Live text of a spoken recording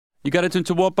You got it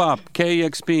into WOPOP,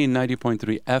 KEXP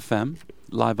 90.3 FM,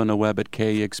 live on the web at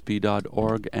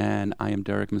kexp.org. And I am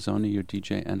Derek Mazzoni, your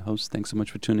DJ and host. Thanks so much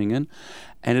for tuning in.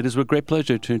 And it is with great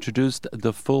pleasure to introduce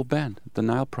the full band, the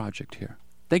Nile Project here.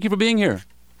 Thank you for being here.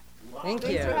 Thank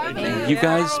you.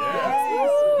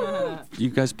 You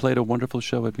guys played a wonderful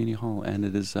show at Beanie Hall, and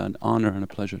it is an honor and a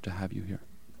pleasure to have you here.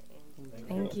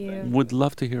 Thank you. Would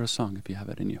love to hear a song if you have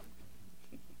it in you.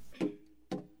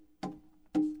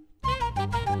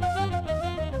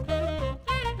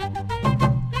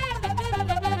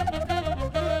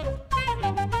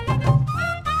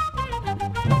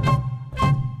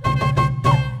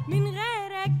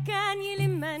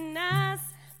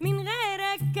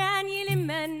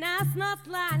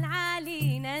 نطلع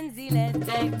العالي ننزل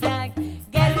الدقدق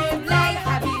قرب لي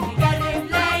حبيبي قرب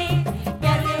لي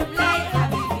قرب لي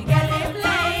حبيبي قرب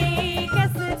لي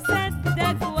كسر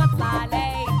سدك واطلع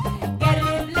لي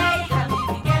قرب لي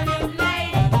حبيبي قرب لي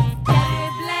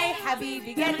قرب لي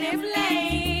حبيبي قرب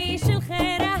لي شو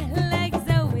الخير اهلك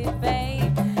زود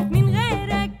بي من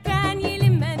غيرك كان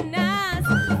يلم الناس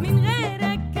من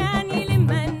غيرك كان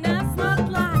يلم الناس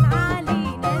نطلع العالي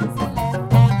ننزل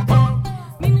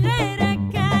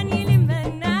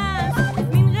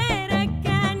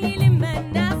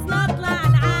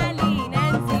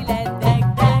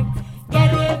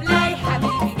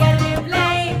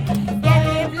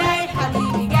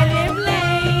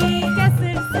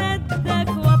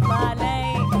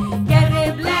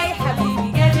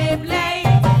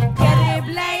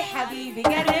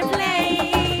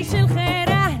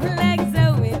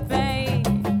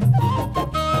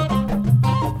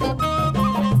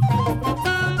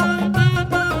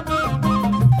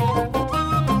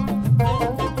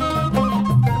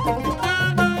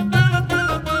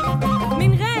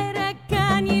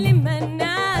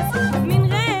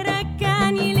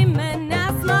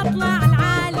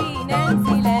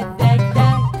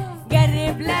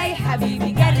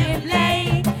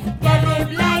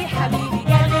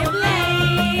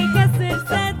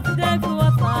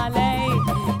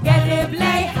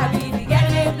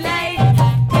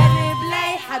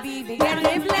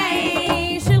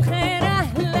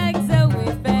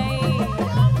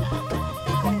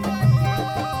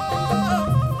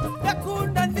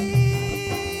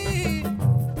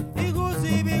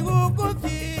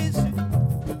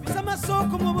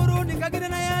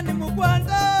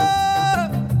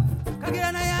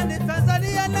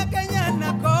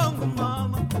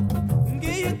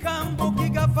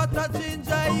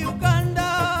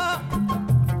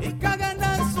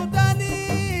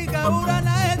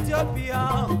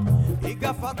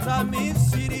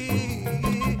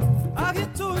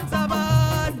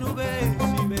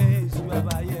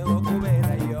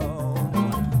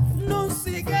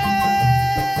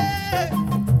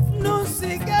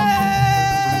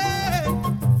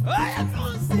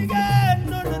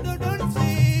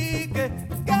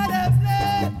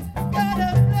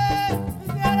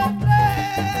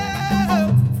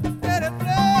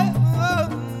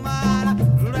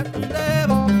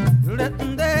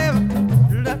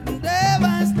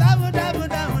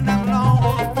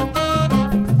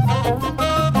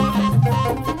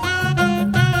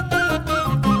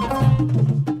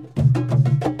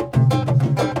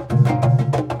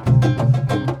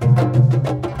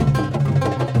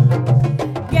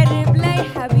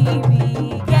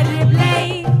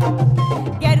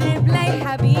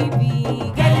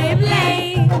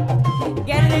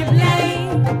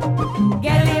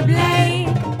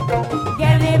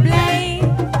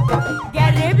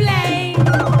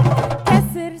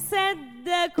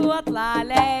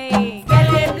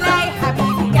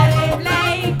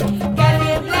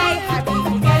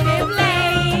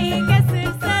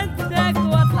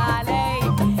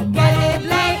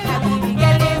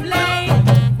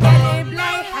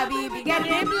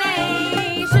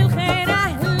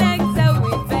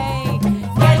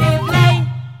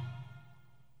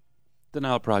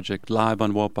Project live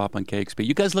on WOPOP on KEXP.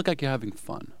 You guys look like you're having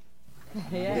fun.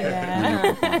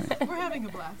 Yeah. We're having a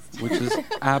blast. Which is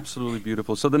absolutely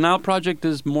beautiful. So the Nile Project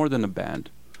is more than a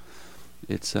band.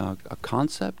 It's a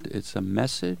concept. It's a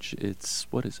message.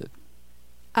 What is it?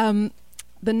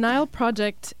 The Nile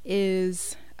Project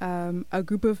is a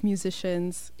group of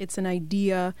musicians. It's an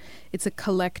idea. It's a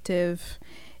collective.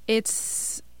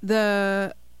 It's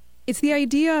the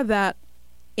idea that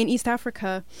in East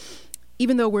Africa,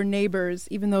 even though we're neighbors,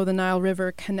 even though the Nile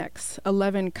River connects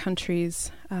 11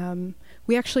 countries,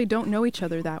 we actually don't know each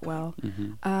other that well.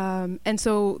 Mm-hmm. And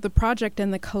so the project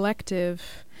and the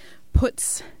collective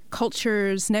puts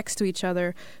cultures next to each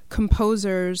other,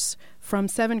 composers, from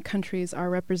 7 countries are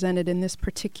represented in this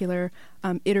particular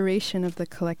iteration of the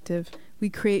collective. We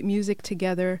create music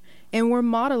together, and we're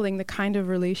modeling the kind of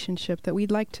relationship that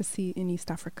we'd like to see in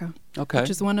East Africa, which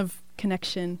is one of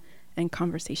connection and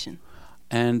conversation.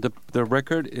 And the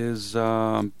record is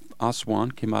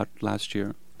Aswan, came out last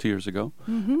year, 2 years ago,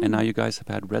 and now you guys have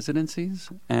had residencies.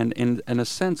 And in a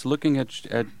sense, looking at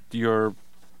your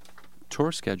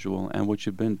tour schedule and what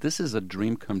you've been, this is a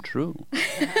dream come true.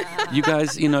 You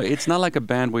guys, it's not like a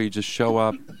band where you just show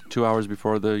up 2 hours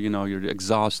before you're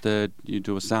exhausted, you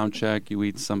do a sound check, you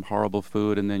eat some horrible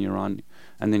food, and then you're on,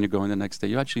 and then you're going the next day.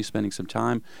 You're actually spending some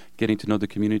time getting to know the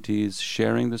communities,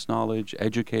 sharing this knowledge,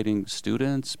 educating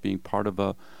students, being part of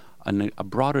a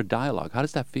broader dialogue. How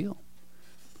does that feel?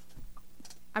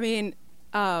 I mean,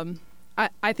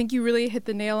 I think you really hit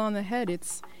the nail on the head.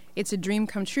 It's a dream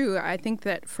come true. I think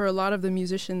that for a lot of the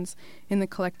musicians in the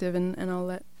collective, and I'll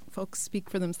let folks speak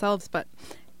for themselves, but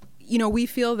we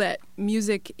feel that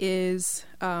music is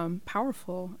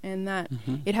powerful, and that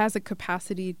it has a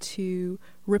capacity to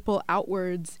ripple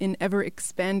outwards in ever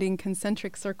expanding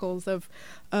concentric circles of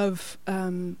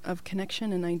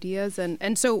connection and ideas,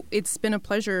 and so it's been a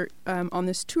pleasure on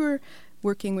this tour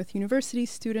working with university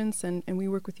students, and we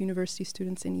work with university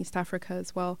students in East Africa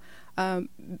as well,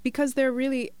 because they're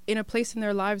really in a place in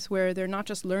their lives where they're not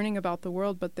just learning about the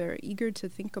world, but they're eager to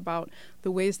think about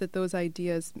the ways that those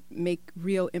ideas make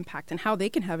real impact and how they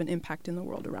can have an impact in the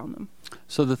world around them.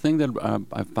 So the thing that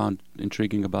I've found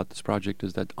intriguing about this project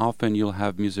is that often you'll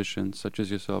have musicians such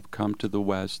as yourself come to the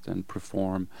West and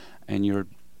perform, and you're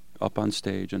up on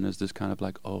stage, and there's this kind of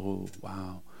like, oh,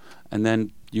 wow. And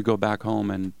then you go back home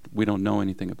and we don't know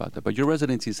anything about that. But your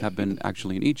residencies have been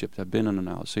actually in Egypt, have been on the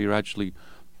Nile. So you're actually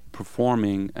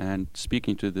performing and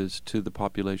speaking to the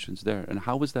populations there. And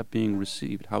how was that being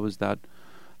received? How was that?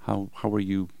 How were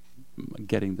you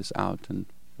getting this out? And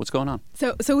what's going on?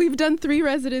 So we've done 3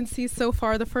 residencies so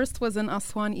far. The first was in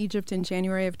Aswan, Egypt in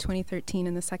January of 2013,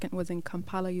 and the second was in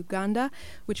Kampala, Uganda,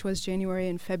 which was January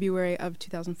and February of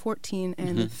 2014,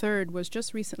 and the third was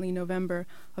just recently November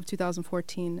of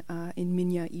 2014 in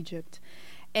Minya, Egypt.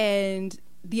 And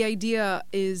the idea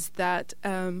is that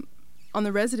on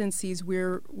the residencies,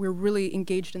 we're really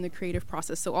engaged in the creative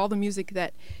process. So all the music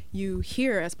that you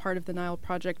hear as part of the Nile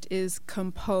Project is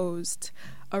composed,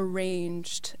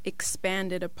 arranged,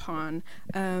 expanded upon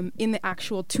in the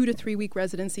actual 2 to 3 week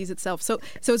residencies itself. So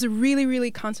it's a really,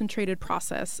 really concentrated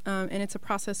process, and it's a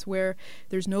process where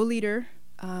there's no leader.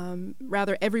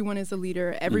 Rather, everyone is a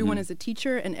leader, everyone is a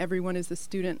teacher, and everyone is a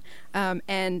student.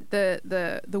 And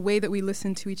the way that we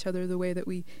listen to each other, the way that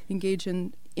we engage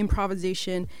in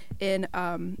improvisation, in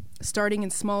starting in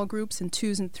small groups in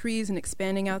 2s and 3s and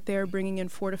expanding out there, bringing in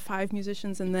 4 to 5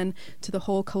 musicians, and then to the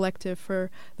whole collective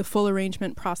for the full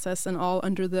arrangement process, and all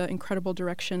under the incredible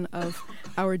direction of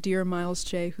our dear Miles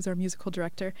J., who's our musical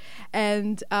director.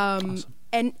 And awesome.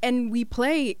 And we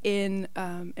play in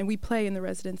the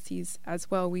residencies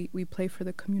as well. We play for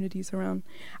the communities around.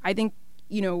 I think,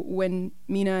 when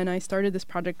Mina and I started this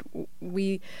project,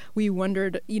 we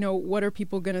wondered, what are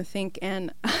people going to think?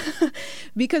 And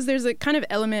because there's a kind of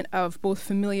element of both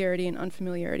familiarity and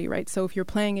unfamiliarity, right? So if you're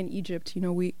playing in Egypt,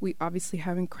 we obviously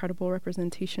have incredible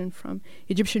representation from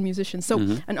Egyptian musicians. So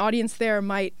an audience there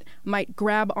might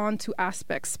grab onto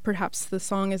aspects. Perhaps the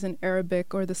song is in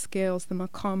Arabic, or the scales, the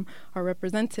maqam, are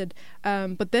represented.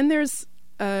 But then there's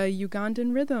a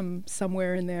Ugandan rhythm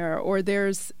somewhere in there, or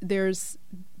there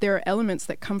are elements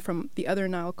that come from the other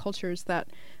Nile cultures that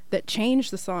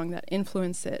change the song, that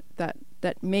influence it, that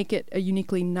make it a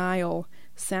uniquely Nile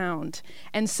sound.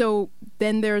 And so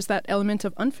then there's that element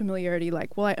of unfamiliarity,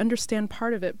 like, well, I understand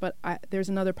part of it, but there's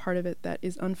another part of it that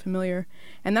is unfamiliar.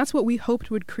 And that's what we hoped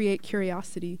would create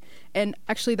curiosity. And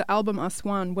actually the album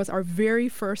Aswan was our very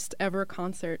first ever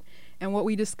concert. And what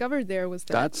we discovered there was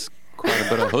that... That's quite a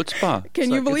bit of chutzpah. Can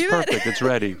you believe it? It's perfect. It's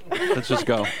ready. Let's just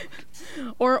go.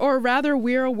 Or rather,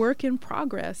 we're a work in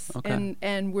progress. Okay.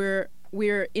 And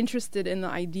we're interested in the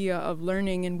idea of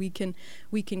learning, and we can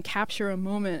capture a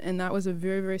moment, and that was a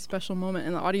very, very special moment,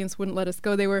 and the audience wouldn't let us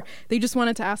go. They just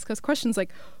wanted to ask us questions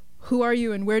like, who are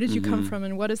you, and where did you come from,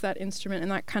 and what is that instrument?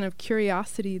 And that kind of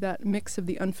curiosity, that mix of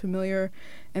the unfamiliar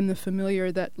and the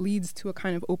familiar that leads to a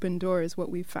kind of open door, is what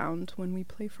we found when we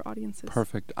play for audiences.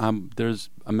 Perfect.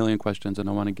 There's a million questions, and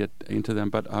I want to get into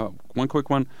them, but one quick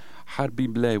one.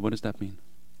 Harbiblay, what does that mean?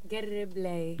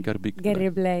 Gariblay.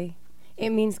 It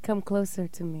means come closer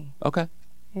to me. Okay.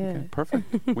 Yeah. Okay,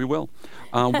 perfect. We will.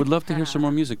 Would love to hear some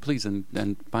more music, please,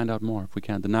 and find out more if we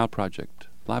can. The Nile Project,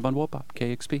 live on WOPOP,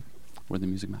 KXP, where the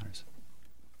music matters.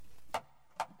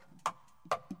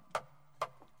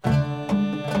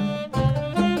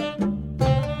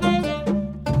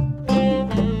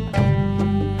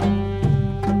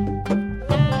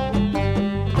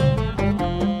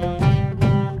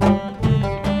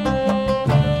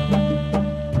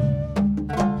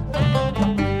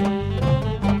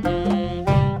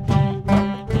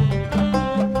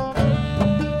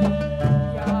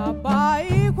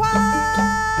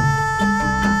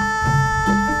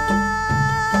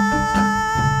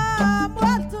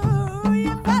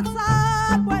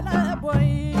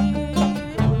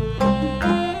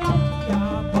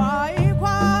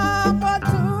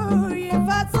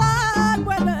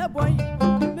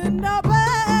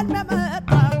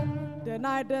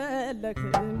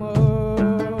 አይደለክም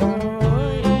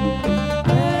ወይ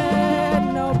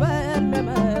ነው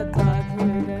በመመጣት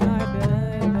ደህና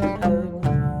አይደለክም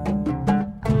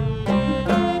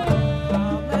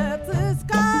አመት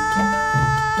እስከ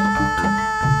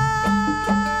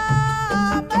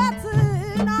አመትን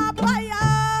አባይ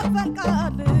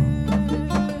ያፈልቃል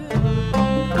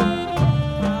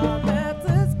አመት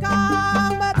እስከ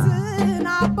አመትን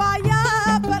አባይ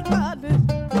ያፈልቃል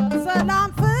ሰላም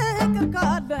ፍቅር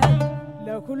ካለ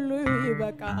ለሁሉ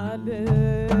ይበቃል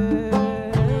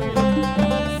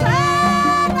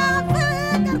ሰላም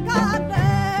ፍቅር ካለ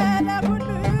ለሁሉ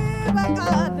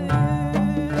ይበቃል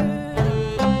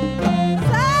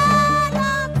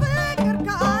ሰላም ፍቅር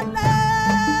ካለ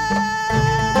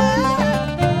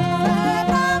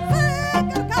ሰላም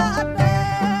ፍቅር ካለ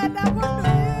ለሁሉ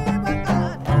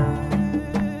ይበቃል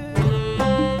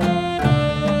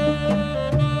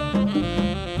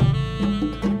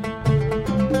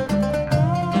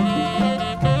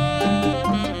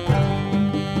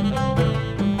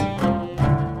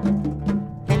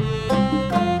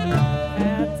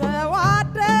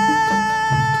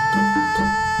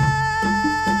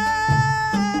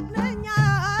ተዋደድን እኛ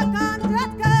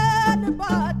ከአንጀት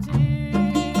ከልባችን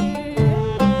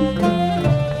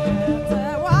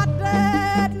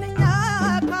ተዋደድን እኛ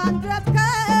ከአንጀት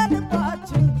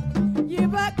ከልባችን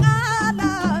ይበቃል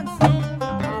አንስም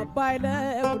አባይ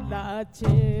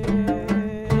ለሁላችን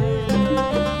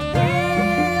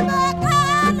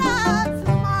ይበቃል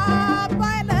አንስም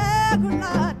አባይ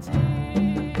ለሁላችን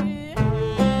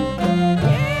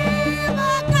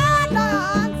ይበቃል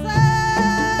አንስም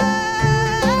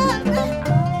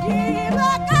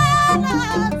ይበቃል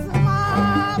አንስም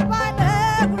አባይ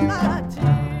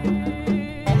ለሁላችን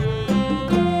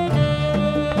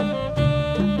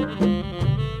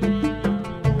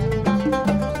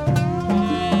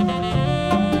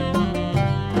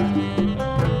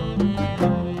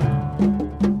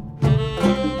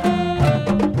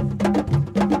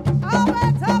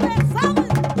አቤት አቤት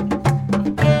ሳምንት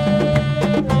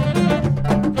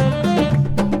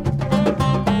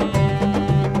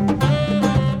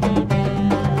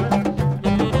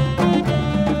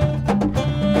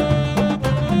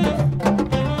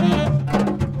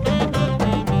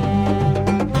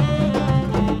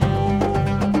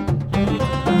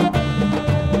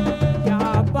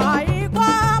የአባይ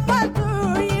ቋንቋቱ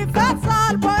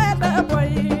ይፈሳል ቦይ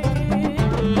ለቦይ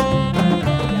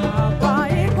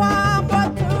የአባይ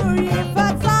ቋንቋቱ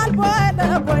ይፈሳል ቦይ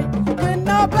ለቦይ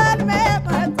ምነው በልሜ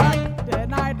መጣች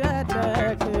ደህና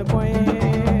አይደለክም ወይ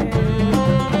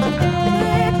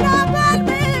ምነው በልሜ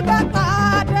በቃ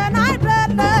ደህና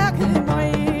አይደለክም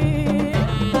ወይ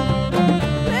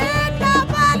ምነው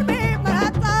በልሜ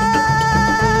መጣች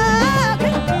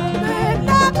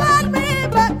ምነው በልሜ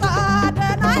በቃ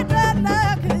ደህና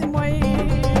አይደለክም ወይ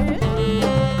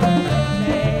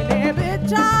ለእኔ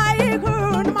ብቻ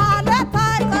ይሁን ማለት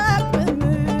አይጠቅምም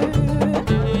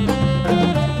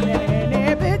ለእኔ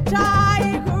ብቻ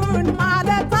ይሁን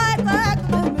ማለት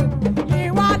አይጠቅምም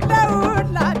ይዋል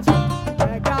ለሁላችን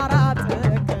ለጋራ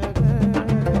ጥቅም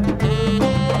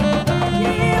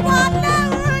ይዋል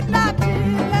ለሁላችን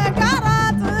ለጋራ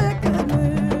ጥቅም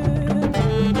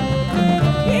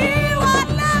ይዋል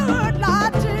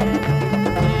ለሁላችን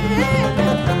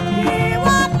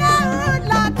ይዋል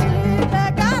ለሁላችን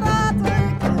ለጋራ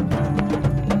ጥቅም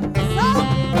ሰው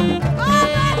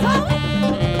አቤት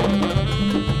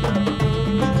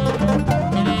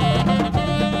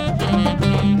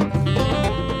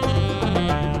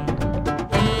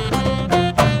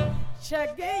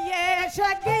ሸግዬ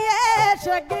ሸግዬ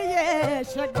ሸግዬ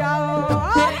ሸጋው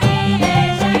ሸግዬ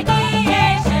ሸግዬ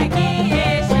ሸግዬ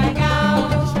ሸጋው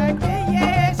ሸግዬ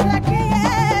ሸግዬ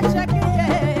ሸግዬ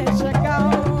ሸጋው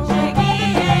ሸግዬ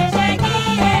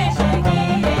ሸግዬ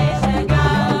ሸግዬ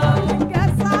ሸጋው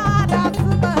ገሳ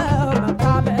ዳስበው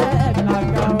መታለቅ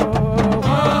ላጋው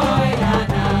ሆይ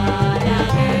ናና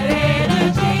ያገሬ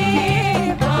ልጅ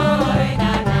ሆይ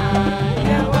ናና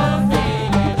የወንዜ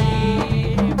ልጅ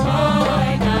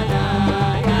ሆይ ናና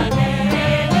ያገሬ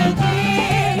ልጅ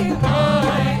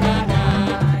ሆይ ናና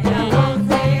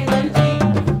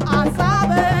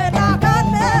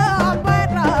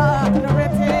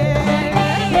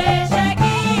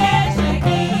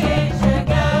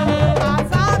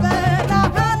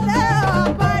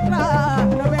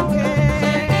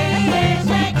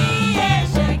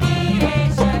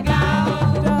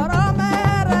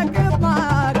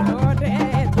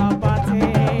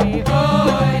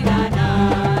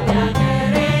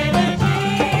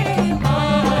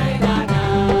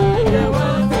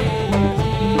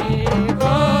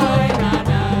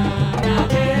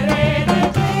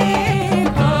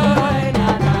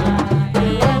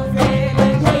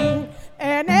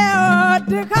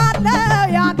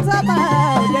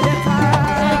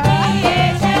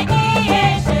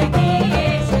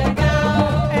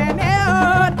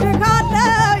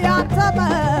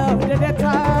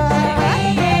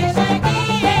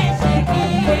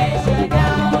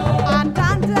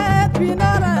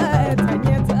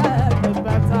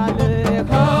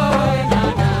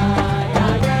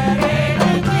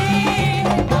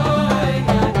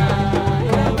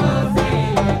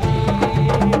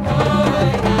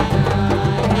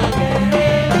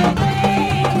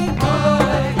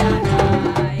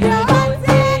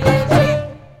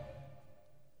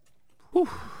On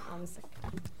the second.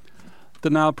 The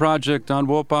Nile Project on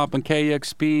Wopop and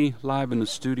KEXP live in the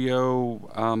studio.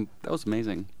 That was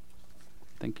amazing.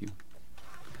 Thank you.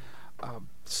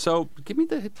 So give me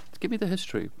the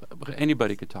history.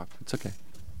 Anybody could talk. It's okay.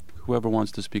 Whoever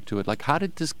wants to speak to it. Like, how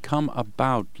did this come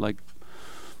about? Like,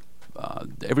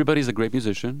 everybody's a great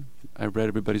musician. I read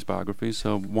everybody's biography.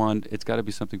 So one, it's got to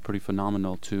be something pretty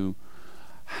phenomenal to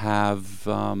have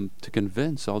to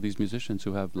convince all these musicians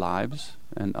who have lives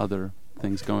and other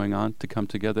things going on to come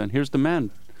together. And here's the man,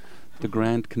 the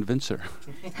grand convincer.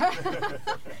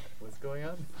 What's going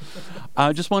on?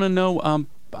 I just want to know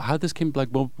how this came. Like,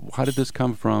 well, how did this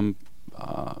come from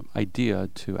idea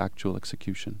to actual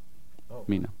execution? Oh.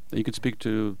 Mina, you could speak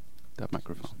to that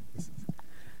microphone.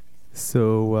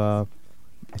 So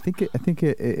I think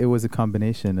it was a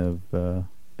combination of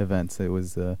events. It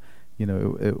was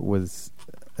it was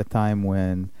a time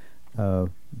when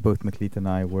both Maklit and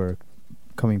I were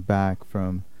coming back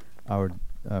from our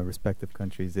respective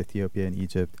countries, Ethiopia and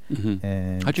Egypt,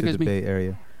 and How'd you to guys the meet? Bay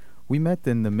Area. We met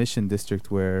in the Mission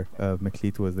District where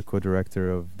Maklit was the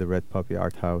co-director of the Red Poppy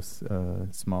Art House,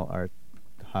 small art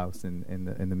house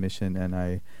in the Mission, and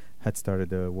I had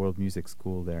started a world music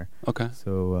school there. Okay.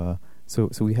 So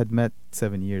we had met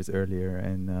 7 years earlier,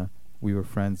 and we were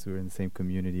friends. We were in the same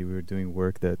community. We were doing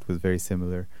work that was very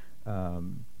similar,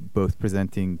 both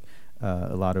presenting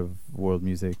a lot of world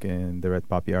music in the Red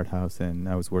Poppy Art House, and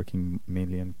I was working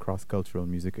mainly in cross-cultural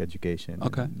music education,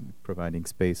 Okay. and providing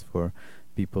space for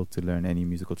people to learn any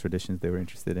musical traditions they were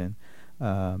interested in.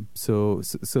 So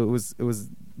it was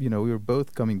we were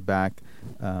both coming back.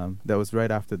 That was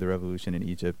right after the revolution in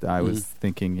Egypt. I was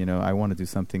thinking, I want to do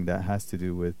something that has to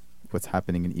do with what's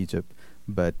happening in Egypt,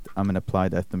 but I'm an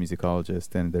applied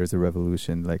ethnomusicologist, and there's a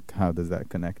revolution. Like, how does that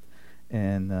connect?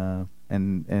 And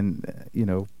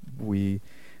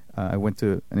I went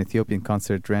to an Ethiopian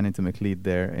concert, ran into Maklit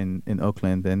there in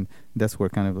Oakland, and that's where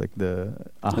kind of like the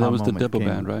aha And that was the moment Debo came.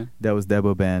 band, right? That was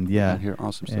Debo Band, yeah. Here,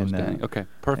 awesome stuff, And, Danny. Okay,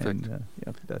 perfect. And,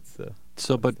 that's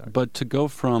So, but to go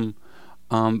from,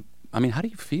 I mean, how do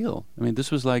you feel? I mean,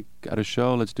 this was like at a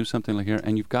show. Let's do something like here,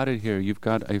 and you've got it here. You've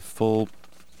got a full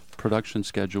production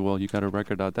schedule. You got a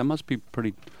record out. That must be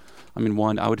pretty. I mean,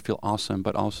 one, I would feel awesome,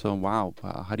 but also, wow,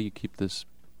 how do you keep this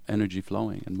energy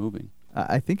flowing and moving?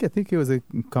 I think it was a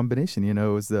combination. It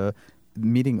was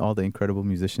meeting all the incredible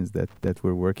musicians that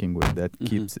we're working with that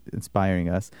keeps inspiring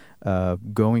us.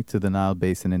 Going to the Nile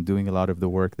Basin and doing a lot of the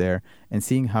work there, and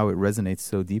seeing how it resonates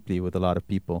so deeply with a lot of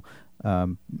people.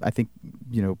 I think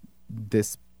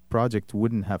this project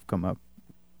wouldn't have come up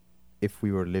if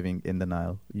we were living in the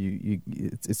Nile.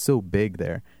 It's so big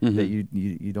there that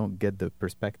you don't get the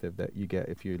perspective that you get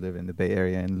if you live in the Bay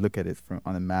Area and look at it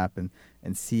on a map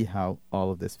and see how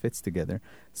all of this fits together.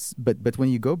 But when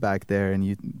you go back there and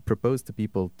you propose to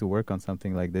people to work on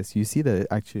something like this, you see that it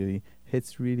actually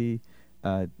hits really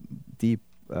deep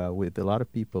with a lot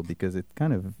of people, because it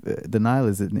kind of the Nile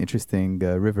is an interesting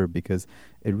river because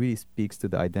it really speaks to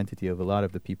the identity of a lot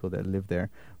of the people that live there.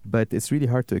 But it's really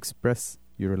hard to express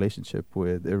your relationship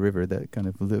with a river that kind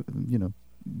of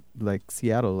like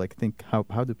Seattle. Like, think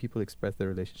how do people express their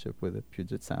relationship with the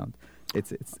Puget Sound?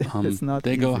 It's it's not.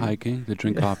 They easy. go hiking. They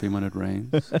drink coffee when it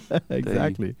rains.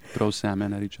 Exactly. They throw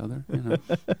salmon at each other.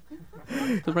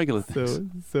 The regular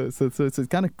things. So it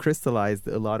kind of crystallized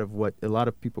a lot of what a lot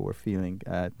of people were feeling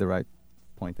at the right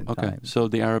point in Okay, time. so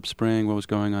the Arab Spring, what was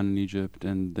going on in Egypt,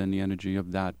 and then the energy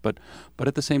of that. But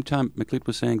at the same time, Maklit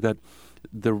was saying that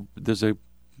there's a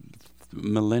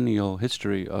millennial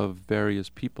history of various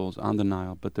peoples on the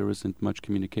Nile, but there isn't much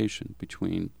communication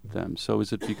between them. So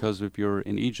is it because if you're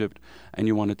in Egypt and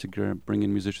you wanted to bring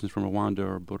in musicians from Rwanda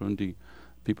or Burundi,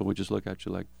 people would just look at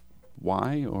you like,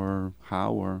 why or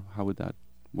how would that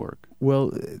work?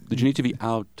 Well, did you need to be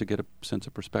out to get a sense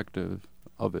of perspective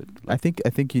of it? I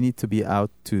think you need to be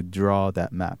out to draw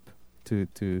that map, to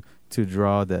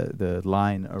draw the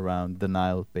line around the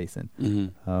Nile Basin.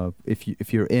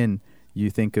 If you're in, you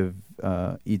think of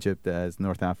Egypt as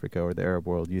North Africa or the Arab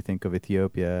world. You think of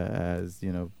Ethiopia as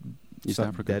East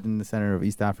Africa. dead in the center of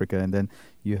East Africa, and then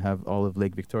you have all of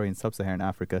Lake Victoria in sub-Saharan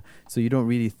Africa. So you don't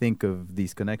really think of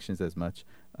these connections as much.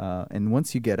 And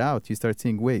once you get out, you start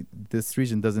seeing, wait, this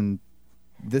region doesn't.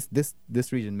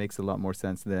 This region makes a lot more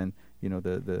sense than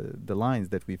the lines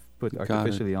that we've put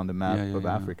artificially on the map of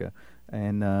Africa,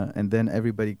 and then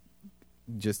everybody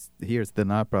just hears the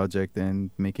Nile Project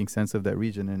and making sense of that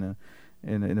region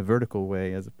in a vertical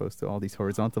way, as opposed to all these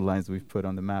horizontal lines we've put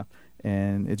on the map.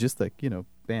 And it's just like,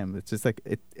 bam, it's just like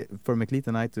it for Maklit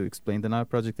and I to explain the Nile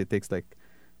Project, it takes like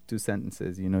 2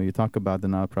 sentences. You talk about the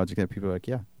Nile Project and people are like,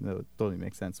 yeah, no, it totally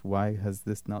makes sense. Why has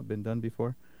this not been done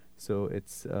before? So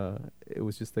it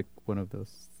was just like one of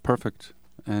those. Perfect.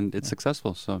 And it's Yeah.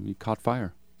 successful, so you caught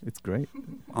fire. It's great.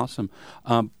 Awesome.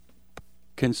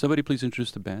 Can somebody please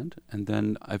introduce the band? And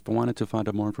then if I wanted to find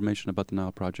out more information about the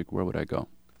Nile Project, where would I go?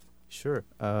 Sure.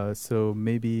 So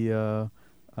maybe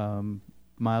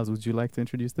Miles, would you like to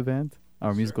introduce the band?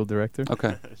 Our musical director.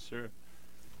 Okay. Sure.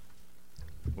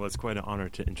 Well, it's quite an honor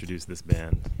to introduce this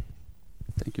band.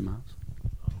 Thank you, Miles.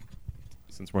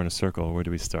 Since we're in a circle, where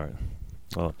do we start?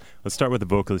 Well, let's start with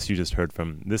the vocalist you just heard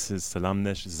from. This is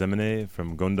Salamnesh Zemene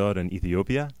from Gondar in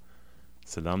Ethiopia.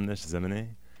 Salamnesh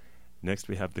Zemene. Next,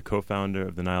 we have the co-founder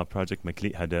of the Nile Project,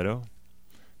 Maklit Hadero,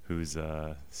 who's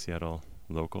a Seattle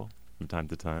local from time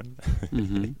to time.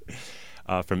 Mhm.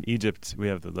 From Egypt, we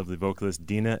have the lovely vocalist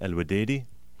Dina El Wadedi.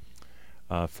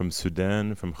 From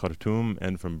Sudan, from Khartoum,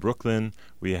 and from Brooklyn,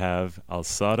 we have Al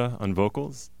Sada on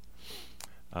vocals.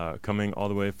 Coming all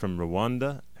the way from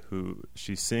Rwanda, who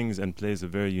she sings and plays a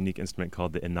very unique instrument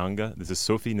called the inanga. This is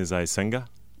Sophie Nzai Senga.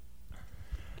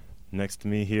 Next to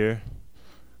me here,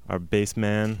 our bass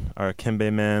man, our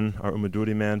kembe man, our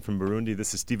umaduri man from Burundi.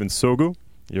 This is Stephen Sogu.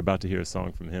 You're about to hear a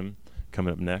song from him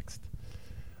coming up next.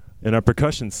 In our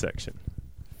percussion section,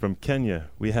 from Kenya,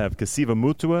 we have Kasiva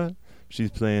Mutua.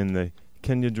 She's playing the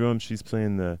Kenya drum, she's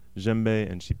playing the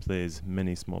djembe, and she plays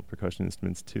many small percussion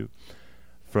instruments too.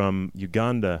 From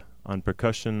Uganda, on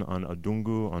percussion, on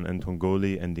adungu, on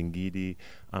entongoli, and dingidi,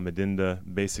 amadinda.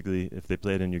 Basically, if they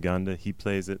play it in Uganda, he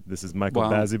plays it. This is Michael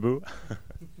Wow. Bazibu.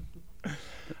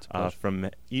 That's a pleasure. From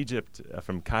Egypt,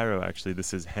 from Cairo, actually,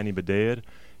 this is Hani Badeir.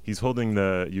 He's holding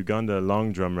the Uganda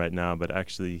long drum right now, but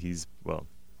actually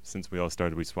since we all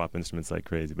started, we swap instruments like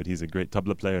crazy. But he's a great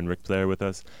tabla player and rick player with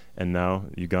us, and now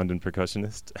Ugandan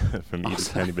percussionist from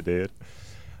Egypt, Hani Badeir.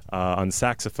 On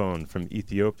saxophone from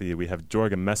Ethiopia, we have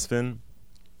Jorga Mesfin.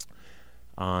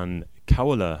 On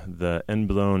Kawala, the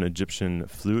end-blown Egyptian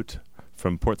flute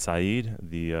from Port Said,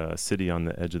 the city on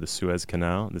the edge of the Suez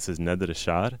Canal. This is Ned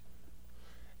Rashad.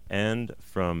 And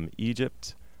from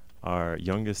Egypt, our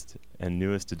youngest and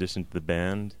newest addition to the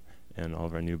band, and all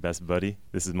of our new best buddy,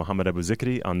 this is Muhammad Abu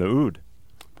Zikri on the oud.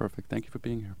 Perfect. Thank you for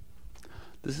being here.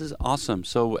 This is awesome.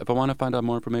 So if I want to find out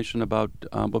more information about,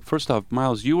 but first off,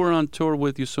 Miles, you were on tour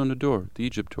with Youssou N'Dour, the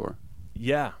Egypt tour.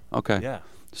 Yeah. Okay. Yeah.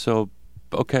 So,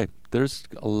 okay, there's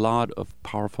a lot of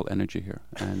powerful energy here,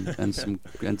 and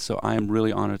so I am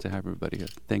really honored to have everybody here.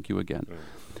 Thank you again.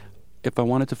 If I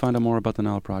wanted to find out more about the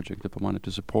Nile Project, if I wanted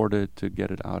to support it, to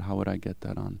get it out, how would I get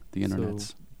that on the internet?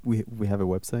 So we have a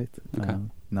website, Okay.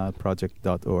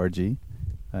 nileproject.org,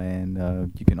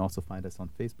 and you can also find us on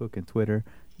Facebook and Twitter,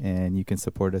 and you can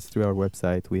support us through our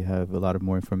website. We have a lot of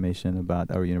more information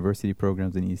about our university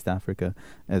programs in East Africa,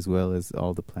 as well as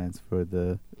all the plans for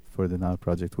the Nile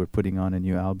Project. We're putting on a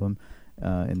new album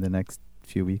in the next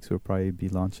few weeks. We'll probably be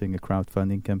launching a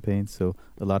crowdfunding campaign, so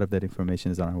a lot of that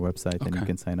information is on our website, and you Okay.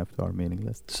 can sign up to our mailing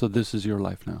list. So this is your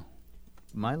life now?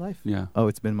 My life? Yeah. Oh,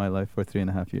 it's been my life for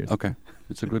 3.5 years. Okay.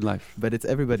 It's a good life. But it's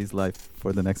everybody's life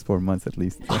for the next 4 months at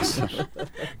least.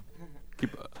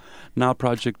 Keep, Nile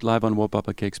Project live on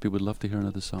Wopapa KXP. Would love to hear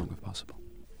another song if possible.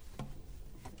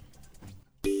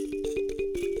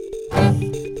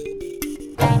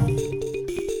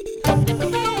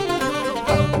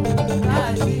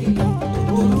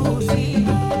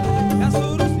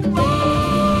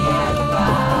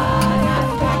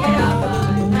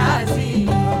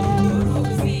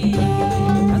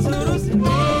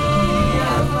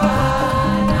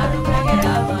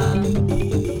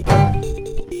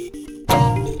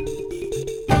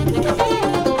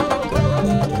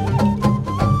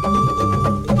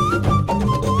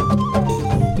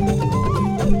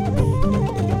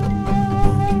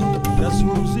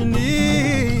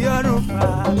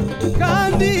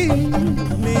 kandi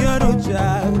niyo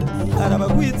ruja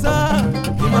arabagwiza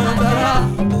imandara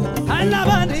hari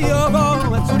n'abandi yobo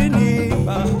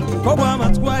baturinimba ko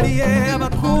bwamatwariye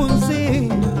abakunzi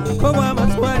ko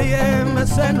bwamatwariye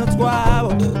meseno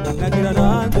twabo nagira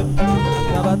nanjye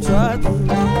n'abatatu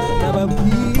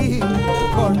n'ababwira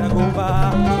ko ndagomba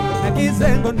nagize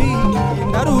ngo ndi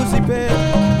ndaruzi pe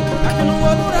nakintu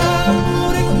wabura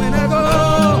uri kumwe nago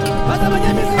baza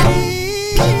abanyamizi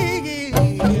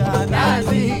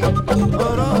nazi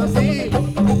orozi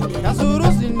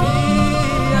kazuruzi ni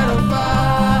arufa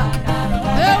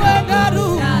ewe garu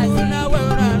nawe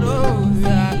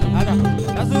uraroza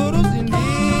kazuruzi ni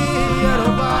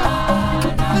arufa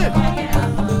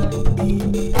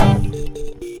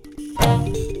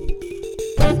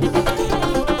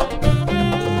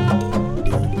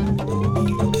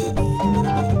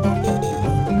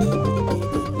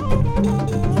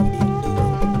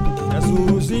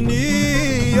kazuruzi ni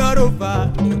arufa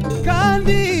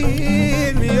kandi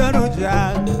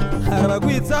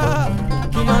arabagwiza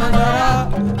kimanandara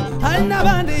hari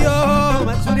n'abandi yo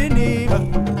maturiniba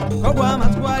ko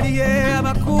rwamatwariye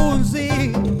abakunzi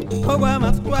ko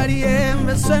rwamatwariye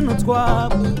mbese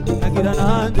n'utwabo nagira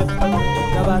nanjye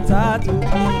n'abatatu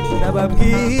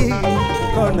ndababwiye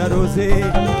ko naruzi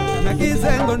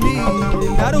nagize ngo ni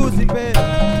ndaruzi pe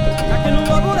lakini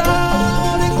wabura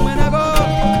uri kumwe nago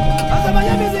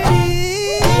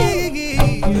azabanyamiziki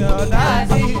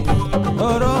nazi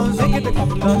oronzi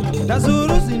kitekunda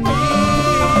ndazuruzi ni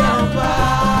yamba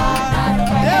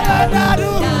eba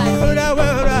naru urawe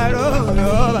uraro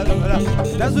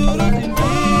ndazuruzi ni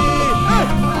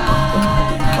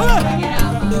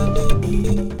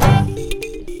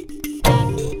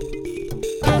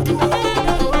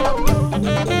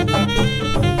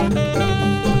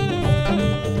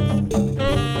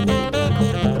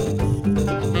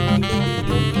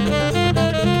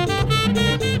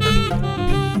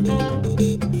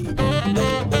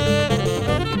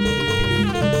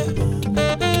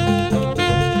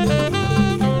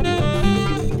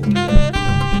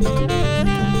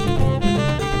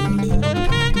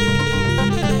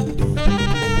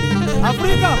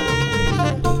Africa.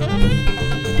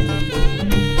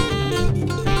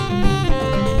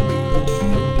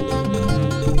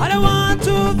 I don't want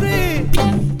to free.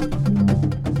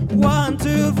 1,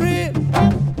 2, 3.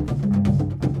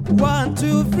 1,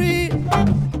 2, 3.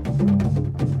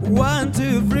 1,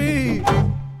 2, 3.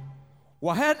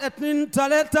 Wahed etnin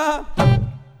taleta.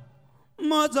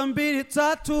 Moja mbili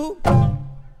tatu.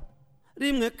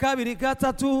 Rimwe kabiri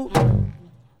gatatu.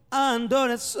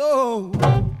 Andone so.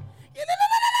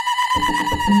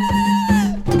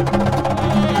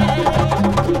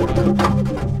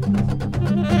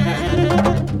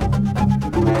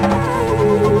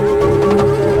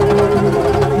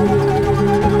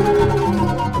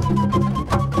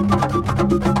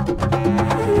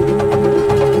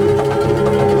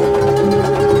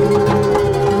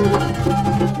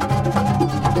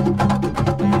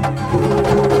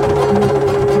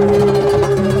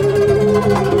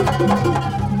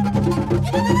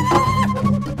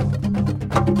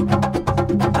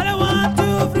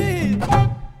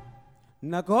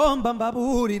 Nagomba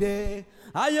mbaburire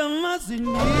ayo mazini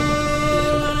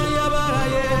mana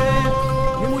yabaraye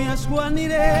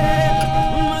nimuyashwanire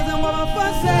maze ngo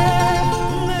bafase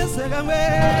mwese gamwe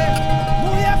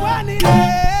muyagwanire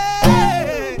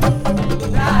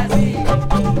nazi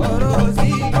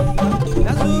orozi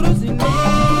nazuruzi ni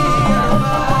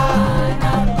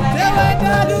dewe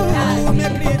daru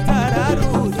mekritara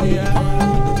ruzia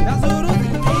nazuruzi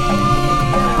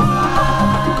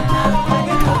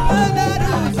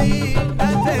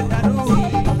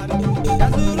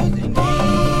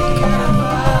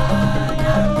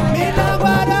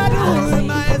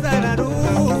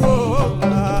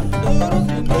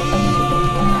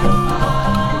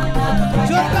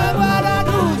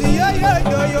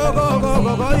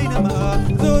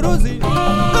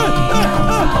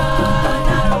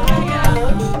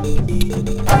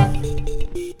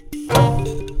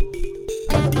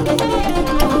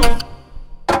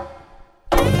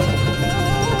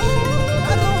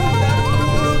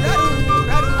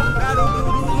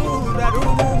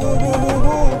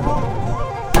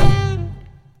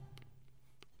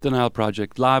The Nile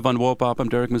Project, live on Wopop. I'm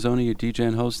Derek Mazzoni, your DJ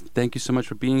and host. Thank you so much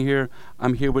for being here.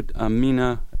 I'm here with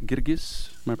Mina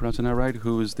Girgis, am I pronouncing that right?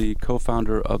 Who is the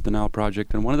co-founder of the Nile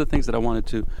Project. And one of the things that I wanted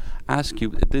to ask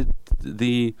you,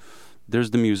 there's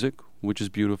the music, which is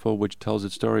beautiful, which tells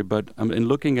its story. But in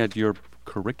looking at your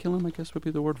curriculum, I guess would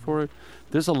be the word for it,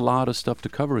 there's a lot of stuff to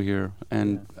cover here,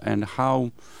 and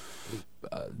how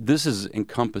this is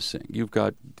encompassing. You've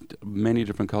got many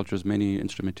different cultures, many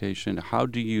instrumentation. How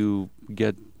do you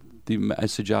get the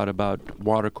message out about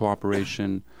water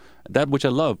cooperation, that which I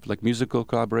love, like musical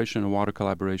collaboration and water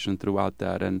collaboration throughout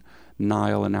that, and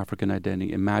Nile and African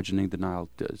identity, imagining the Nile?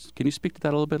 Can you speak to that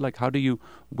a little bit? Like, how do you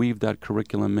weave that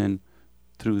curriculum in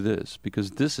through this? Because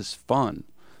this is fun.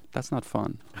 That's not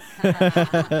fun.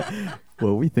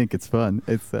 Well, we think it's fun.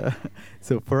 It's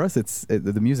so for us,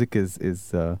 the music is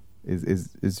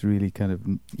really kind of,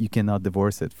 you cannot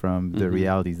divorce it from the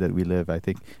realities that we live. I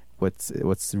think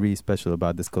what's really special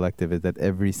about this collective is that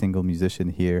every single musician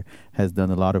here has done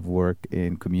a lot of work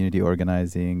in community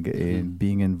organizing, in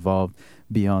being involved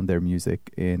beyond their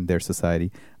music in their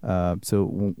society. So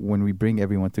when we bring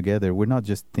everyone together, we're not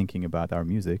just thinking about our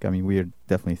music. I mean, we are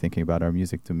definitely thinking about our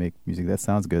music to make music that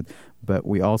sounds good, but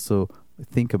we also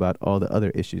think about all the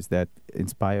other issues that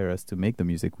inspire us to make the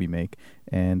music we make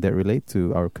and that relate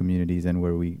to our communities and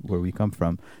where we come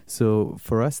from. So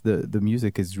for us, the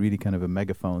music is really kind of a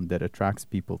megaphone that attracts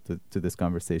people to this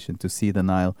conversation, to see the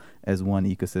Nile as one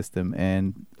ecosystem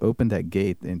and open that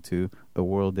gate into a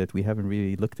world that we haven't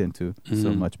really looked into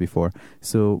so much before.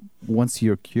 So once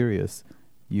you're curious,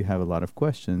 you have a lot of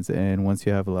questions. And once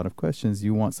you have a lot of questions,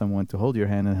 you want someone to hold your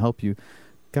hand and help you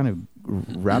kind of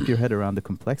wrap your head around the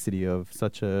complexity of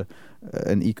such an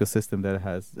ecosystem that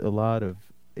has a lot of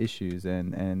issues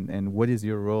and what is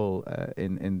your role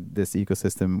in this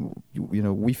ecosystem.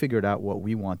 We figured out what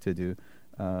we want to do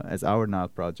as our Nile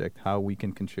project, how we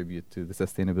can contribute to the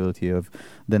sustainability of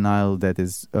the Nile that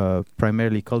is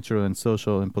primarily cultural and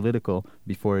social and political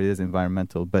before it is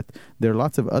environmental. But there are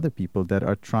lots of other people that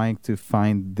are trying to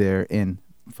find their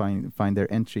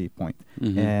entry point.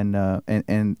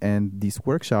 And these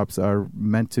workshops are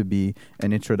meant to be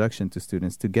an introduction to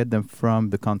students, to get them from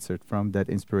the concert, from that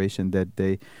inspiration that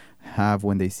they have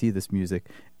when they see this music,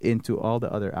 into all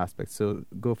the other aspects. So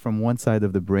go from one side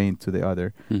of the brain to the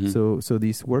other. So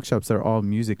these workshops are all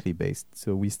musically based.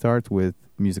 So we start with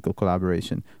musical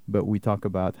collaboration, but we talk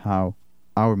about how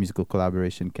our musical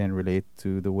collaboration can relate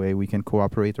to the way we can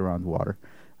cooperate around water.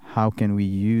 How can we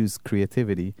use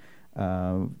creativity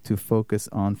to focus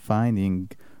on finding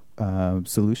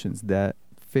solutions that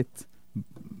fit,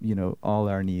 all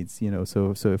our needs.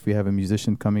 So if we have a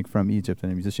musician coming from Egypt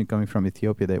and a musician coming from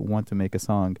Ethiopia that want to make a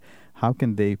song, how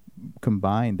can they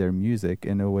combine their music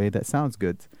in a way that sounds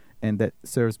good and that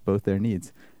serves both their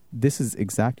needs? This is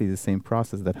exactly the same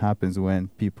process that happens when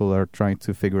people are trying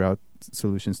to figure out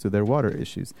solutions to their water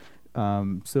issues.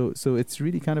 So it's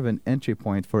really kind of an entry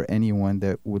point for anyone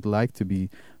that would like to be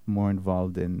more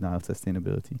involved in Nile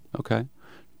sustainability. Okay.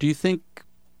 Do you think,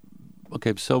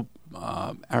 so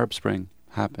Arab Spring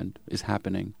is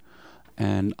happening,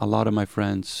 and a lot of my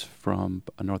friends from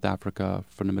North Africa,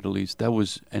 from the Middle East, that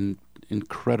was an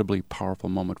incredibly powerful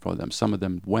moment for them. Some of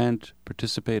them went,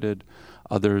 participated,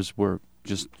 others were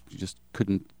just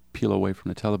couldn't peel away from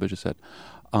the television set.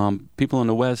 People in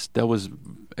the West, that was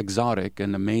exotic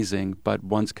and amazing, but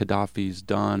once Gaddafi's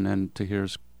done and Tahrir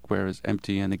Square is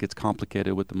empty and it gets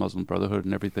complicated with the Muslim Brotherhood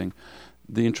and everything,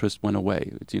 the interest went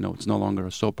away. It's no longer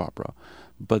a soap opera.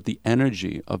 But the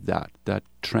energy of that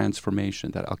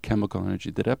transformation, that alchemical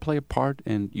energy, did that play a part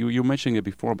in, you were mentioning it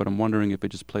before, but I'm wondering if it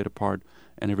just played a part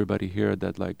in everybody here,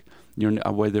 that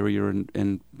whether you're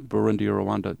in Burundi or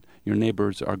Rwanda, your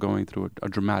neighbors are going through a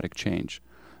dramatic change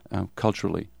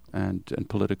culturally and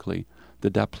politically.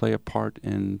 Did that play a part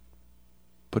in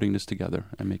putting this together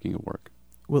and making it work?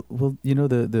 Well,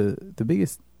 the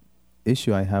biggest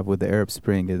issue I have with the Arab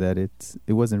Spring is that it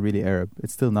wasn't really Arab.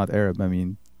 It's still not Arab. I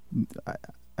mean,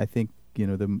 I think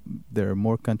there are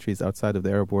more countries outside of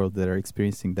the Arab world that are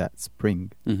experiencing that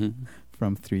spring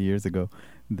from 3 years ago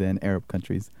than Arab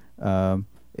countries.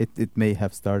 It may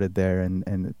have started there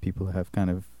and people have kind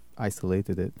of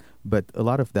isolated it, but a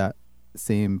lot of that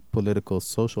same political,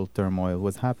 social turmoil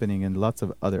was happening in lots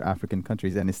of other African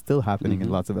countries, and it's still happening in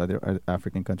lots of other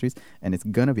African countries, and it's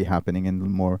going to be happening in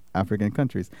more African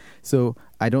countries. So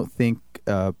I don't think,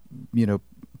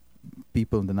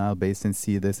 people in the Nile Basin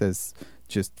see this as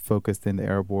just focused in the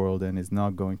Arab world and is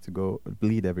not going to go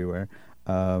bleed everywhere.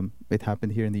 It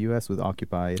happened here in the U.S. with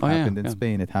Occupy. It happened in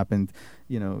Spain. It happened,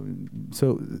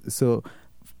 so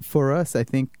for us, I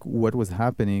think what was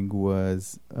happening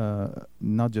was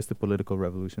not just a political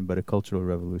revolution, but a cultural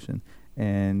revolution.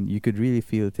 And you could really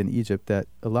feel it in Egypt that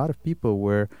a lot of people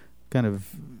were kind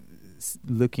of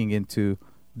looking into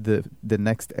the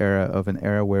next era of an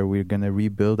era where we're going to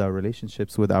rebuild our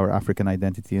relationships with our African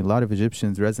identity. And a lot of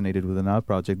Egyptians resonated with the Nile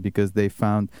Project because they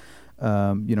found,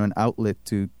 an outlet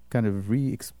to kind of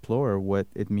re-explore what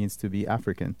it means to be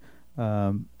African.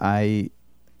 I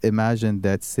imagine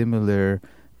that similar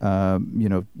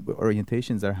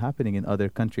orientations are happening in other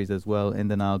countries as well, in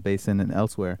the Nile Basin and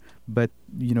elsewhere. But,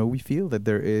 we feel that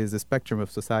there is a spectrum of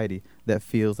society that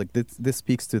feels like this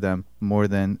speaks to them more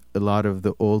than a lot of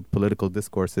the old political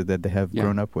discourses that they have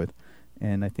grown up with.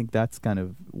 And I think that's kind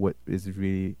of what is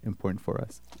really important for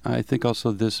us. I think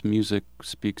also this music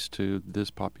speaks to this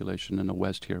population in the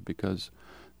West here, because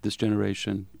this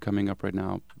generation coming up right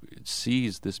now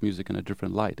sees this music in a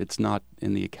different light. It's not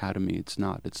in the academy. It's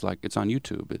not. It's like it's on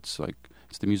YouTube. It's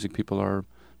the music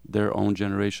their own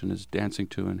generation is dancing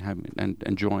to and having and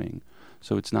enjoying.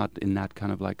 So it's not in that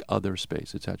kind of like other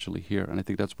space. It's actually here. And I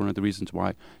think that's one of the reasons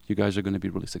why you guys are going to be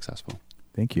really successful.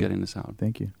 Thank you. Getting this out.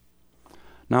 Thank you.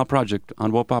 Nile Project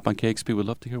on Wopop on KXP. We'd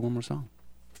love to hear one more song.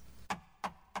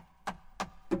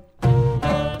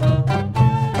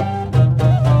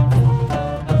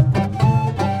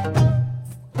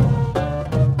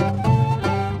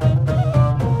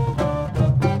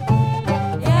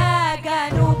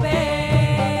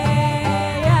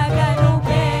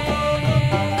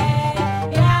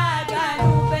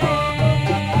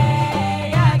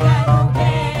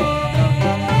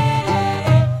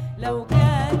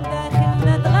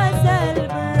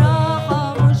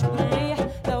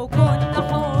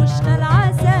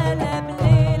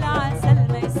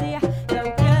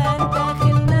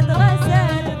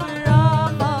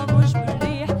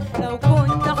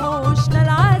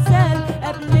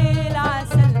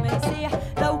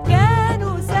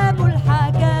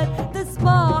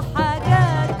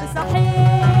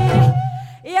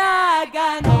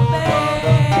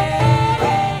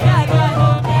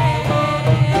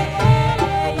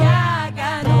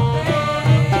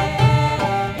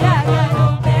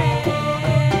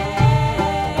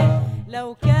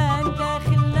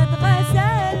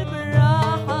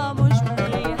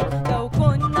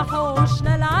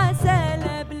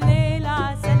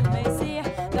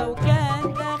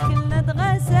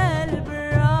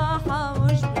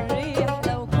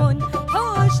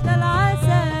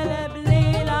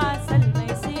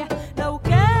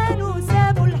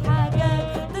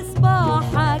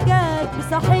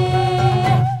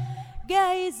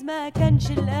 جايز ما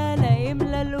كانش الآلة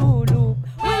يملى القلوب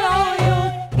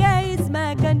والعيون جايز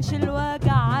ما كانش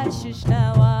الوجع عشش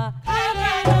هوا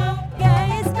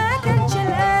جايز ما كانش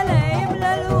الآلة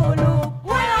يملى القلوب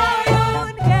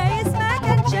والعيون جايز ما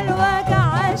كانش الوجع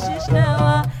عشش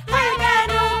هوا يا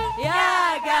جنوبي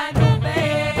يا جنوبي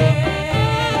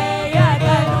يا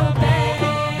جنوبي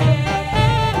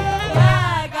يا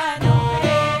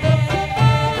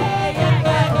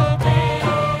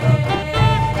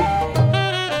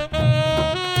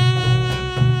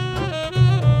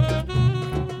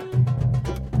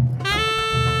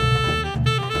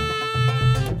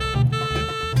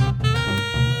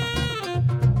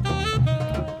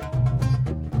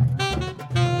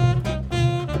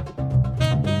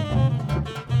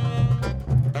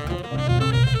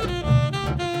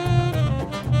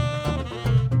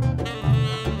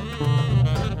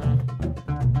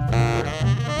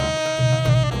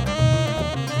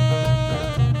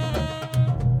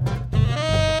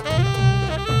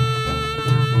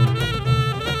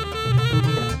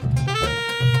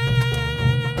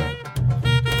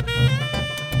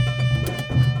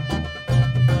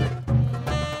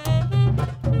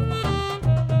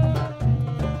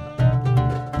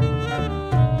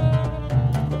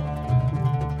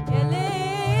يا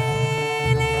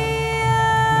ليلي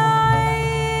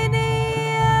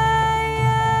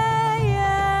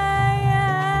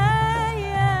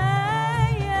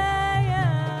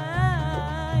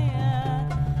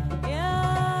يا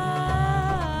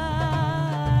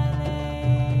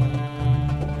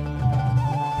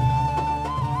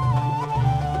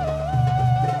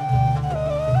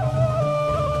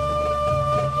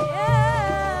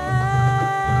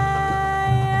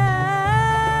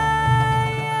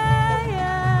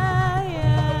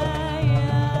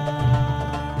عيني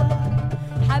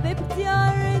حبيبتي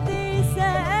أرضي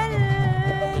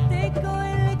سألتك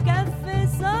والكف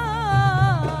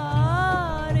صارت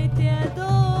يا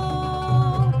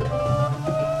دوب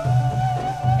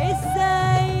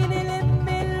ازاي نلم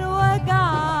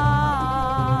الوجع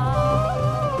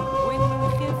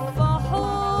ونخف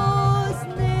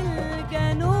حزن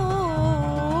الجنوب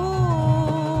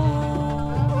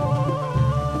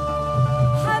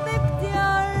حبيبتي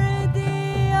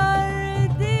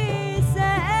أرضي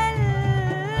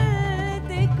سألتك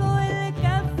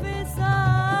والكف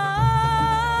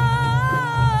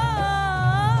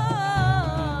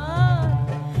صار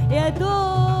يا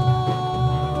دوب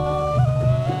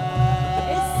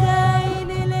ازاي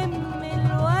نلم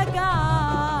الوجع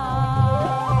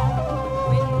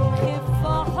ونخف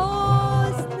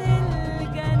حزن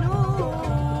الجنوب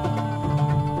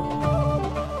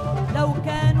لو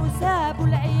كانوا سابوا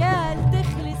العيال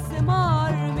تخلي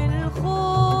الثمار من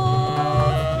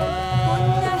الخوف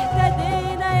كنا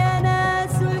اهتدينا يا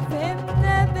ناس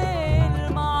وفهمنا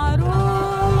بالمعروف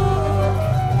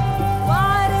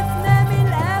وعرفنا من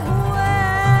الأهوال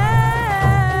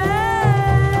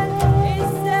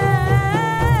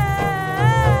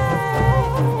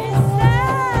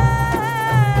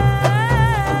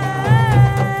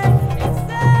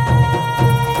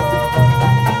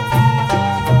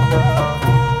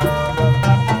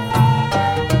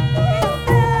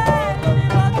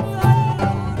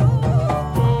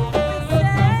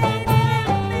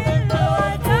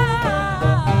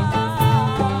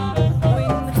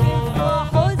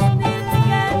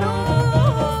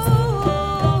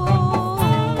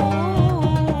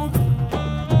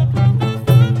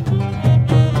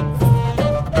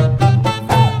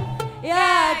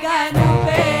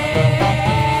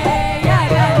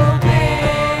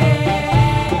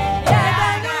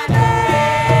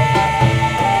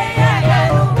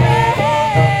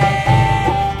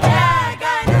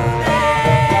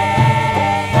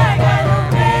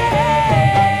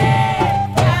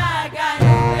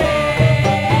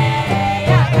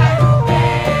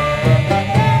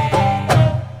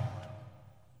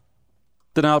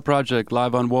The Now Project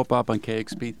live on Wopop on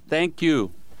KXP. Thank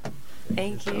you.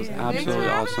 Thank you. Absolutely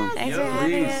awesome. Thanks for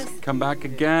having Please us. come back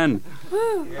again.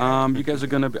 You guys are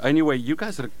going to be, anyway, you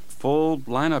guys are a full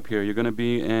lineup here. You're going to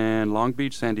be in Long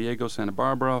Beach, San Diego, Santa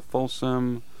Barbara,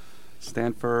 Folsom,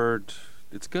 Stanford.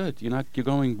 It's good. You're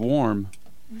going warm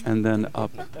and then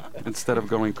up instead of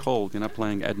going cold. You're not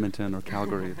playing Edmonton or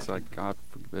Calgary. It's like, God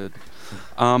forbid.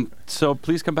 So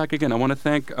please come back again. I want to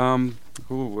thank,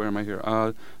 where am I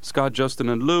here? Scott, Justin,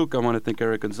 and Luke. I want to thank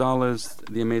Eric Gonzalez,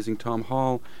 the amazing Tom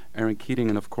Hall, Aaron Keating,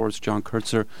 and of course, John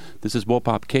Kurtzer. This is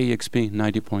Wopop KEXP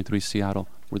 90.3 Seattle,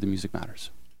 where the music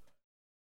matters.